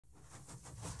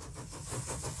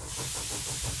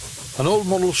An old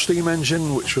model steam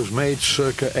engine which was made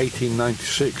circa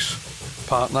 1896.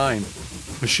 Part 9.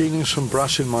 Machining some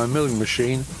brass in my milling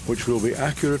machine which will be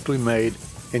accurately made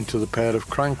into the pair of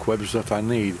crank webs that I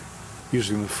need,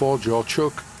 using the 4-jaw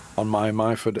chuck on my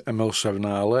Myford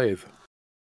ML7R lathe.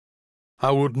 I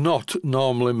would not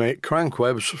normally make crank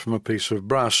webs from a piece of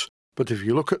brass, but if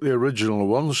you look at the original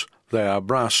ones, they are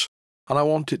brass, and I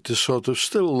want it to sort of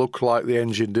still look like the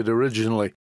engine did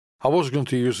originally. I was going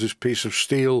to use this piece of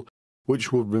steel,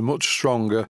 which would be much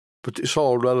stronger, but it's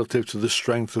all relative to the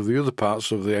strength of the other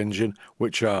parts of the engine,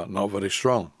 which are not very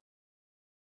strong.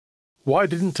 Why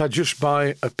didn't I just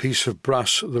buy a piece of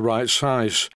brass the right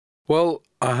size? Well,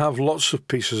 I have lots of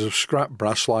pieces of scrap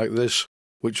brass like this,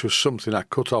 which was something I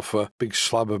cut off a big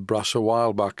slab of brass a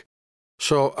while back.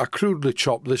 So I crudely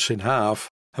chopped this in half,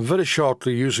 and very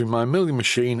shortly, using my milling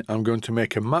machine, I'm going to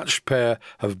make a matched pair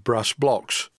of brass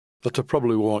blocks that I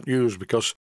probably won't use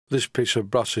because this piece of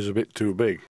brass is a bit too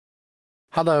big.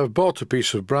 Had I have bought a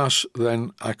piece of brass,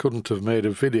 then I couldn't have made a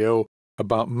video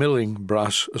about milling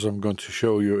brass as I'm going to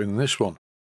show you in this one.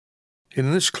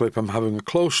 In this clip I'm having a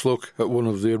close look at one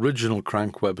of the original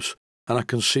crank webs, and I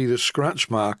can see the scratch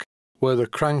mark where the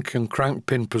crank and crank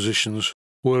pin positions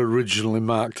were originally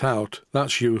marked out.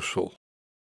 That's useful.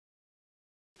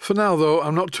 For now though,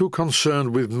 I'm not too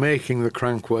concerned with making the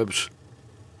crank webs.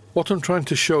 What I'm trying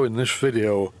to show in this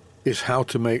video is how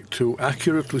to make two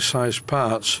accurately sized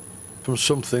parts from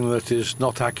something that is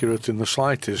not accurate in the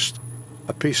slightest.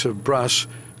 A piece of brass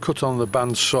cut on the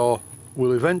bandsaw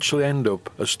will eventually end up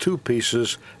as two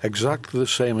pieces exactly the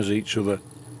same as each other,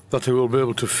 that I will be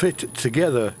able to fit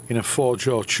together in a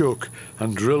 4-jaw chuck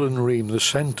and drill and ream the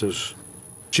centres.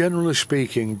 Generally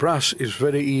speaking, brass is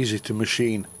very easy to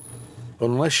machine.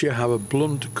 Unless you have a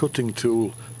blunt cutting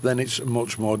tool, then it's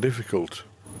much more difficult.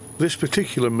 This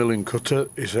particular milling cutter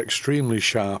is extremely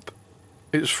sharp.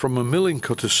 It's from a milling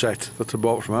cutter set that I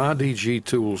bought from RDG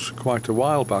Tools quite a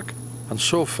while back, and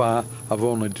so far I've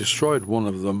only destroyed one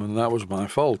of them, and that was my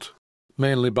fault,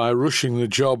 mainly by rushing the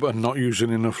job and not using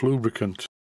enough lubricant.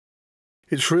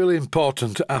 It's really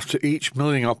important after each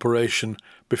milling operation,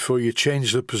 before you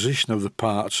change the position of the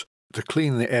parts, to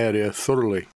clean the area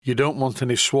thoroughly. You don't want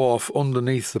any swarf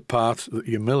underneath the part that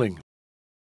you're milling.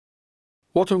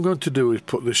 What I'm going to do is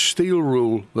put this steel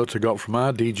rule that I got from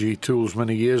RDG Tools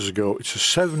many years ago. It's a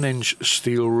 7-inch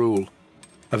steel rule.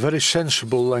 A very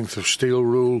sensible length of steel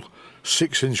rule.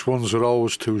 6-inch ones are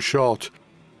always too short.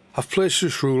 I've placed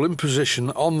this rule in position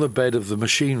on the bed of the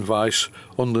machine vise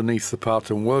underneath the part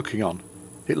I'm working on.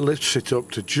 It lifts it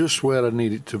up to just where I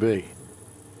need it to be.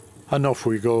 And off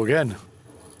we go again,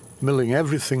 milling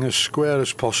everything as square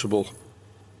as possible.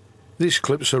 These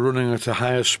clips are running at a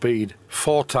higher speed,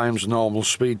 4 times normal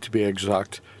speed to be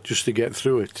exact, just to get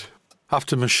through it.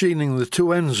 After machining the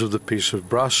two ends of the piece of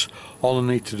brass, all I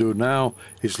need to do now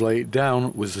is lay it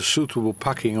down with the suitable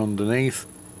packing underneath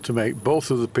to make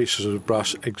both of the pieces of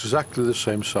brass exactly the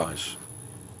same size.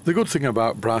 The good thing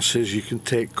about brass is you can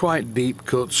take quite deep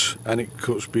cuts and it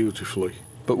cuts beautifully.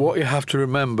 But what you have to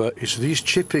remember is these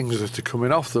chippings that are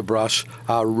coming off the brass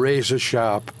are razor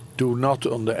sharp. Do not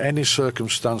under any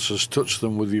circumstances touch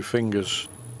them with your fingers.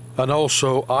 And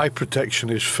also, eye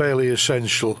protection is fairly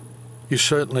essential. You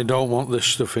certainly don't want this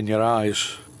stuff in your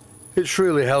eyes. It's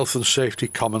really health and safety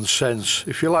common sense.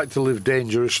 If you like to live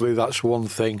dangerously, that's one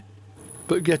thing.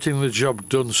 But getting the job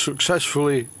done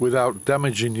successfully without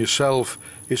damaging yourself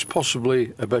is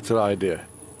possibly a better idea.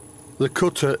 The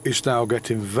cutter is now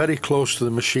getting very close to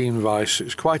the machine vise.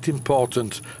 It's quite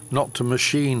important not to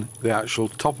machine the actual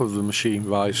top of the machine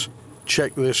vise.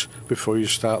 Check this before you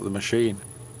start the machine.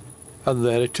 And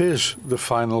there it is, the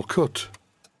final cut.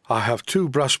 I have 2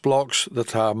 brass blocks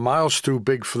that are miles too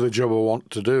big for the job I want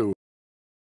to do.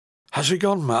 Has he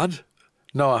gone mad?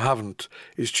 No, I haven't.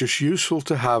 It's just useful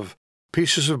to have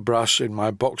pieces of brass in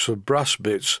my box of brass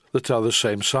bits that are the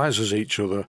same size as each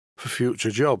other for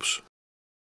future jobs.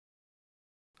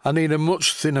 I need a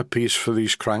much thinner piece for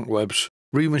these crank webs.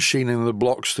 Remachining the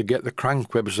blocks to get the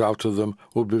crank webs out of them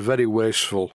would be very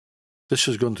wasteful. This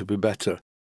is going to be better.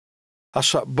 I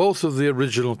sat both of the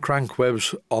original crank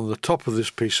webs on the top of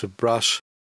this piece of brass,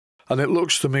 and it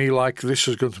looks to me like this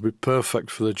is going to be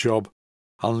perfect for the job.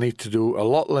 I'll need to do a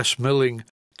lot less milling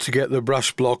to get the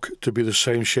brass block to be the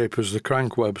same shape as the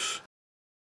crank webs.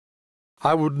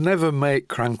 I would never make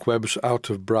crank webs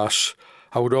out of brass.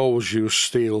 I would always use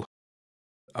steel.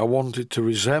 I want it to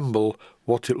resemble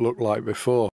what it looked like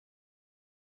before.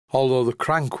 Although the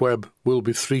crank web will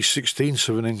be 3/16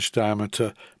 of an inch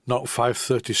diameter, not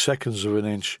 5/32 of an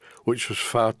inch, which was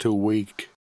far too weak.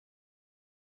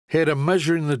 Here I'm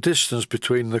measuring the distance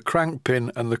between the crank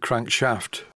pin and the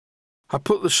crankshaft. I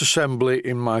put this assembly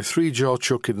in my 3-jaw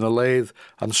chuck in the lathe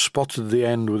and spotted the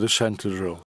end with a centre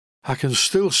drill. I can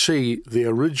still see the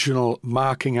original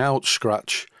marking out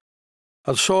scratch,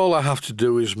 and so all I have to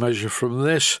do is measure from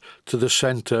this to the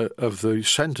centre of the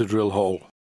centre drill hole.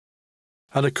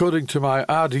 And according to my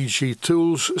RDG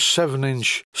Tools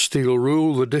 7-inch steel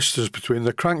rule, the distance between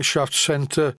the crankshaft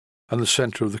centre and the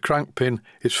centre of the crank pin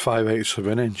is 5/8 of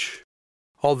an inch.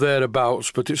 Or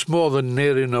thereabouts, but it's more than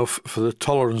near enough for the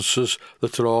tolerances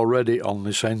that are already on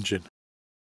this engine.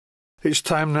 It's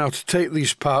time now to take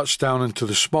these parts down into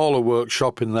the smaller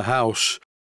workshop in the house.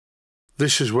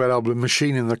 This is where I'll be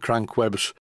machining the crank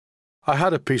webs. I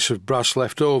had a piece of brass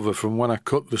left over from when I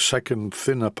cut the second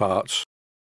thinner parts.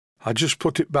 I just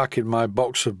put it back in my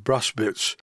box of brass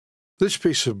bits. This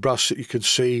piece of brass that you can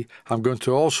see I'm going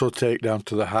to also take down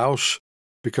to the house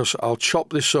because I'll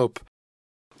chop this up.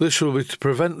 This will be to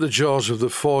prevent the jaws of the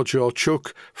 4-jaw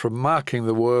chuck from marking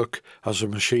the work as I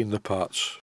machine the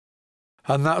parts.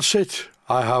 And that's it.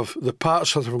 I have the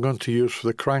parts that I'm going to use for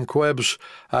the crank webs,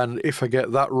 and if I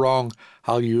get that wrong,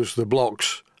 I'll use the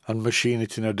blocks and machine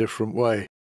it in a different way.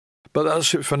 But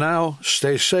that's it for now.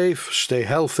 Stay safe, stay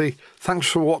healthy. Thanks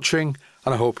for watching,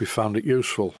 and I hope you found it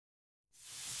useful.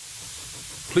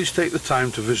 Please take the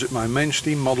time to visit my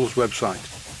Mainsteam Models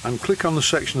website and click on the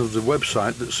section of the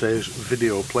website that says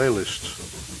Video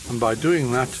Playlists. And by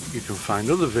doing that, you can find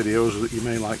other videos that you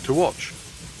may like to watch.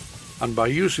 And by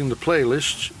using the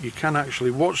playlists, you can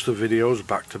actually watch the videos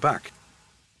back to back.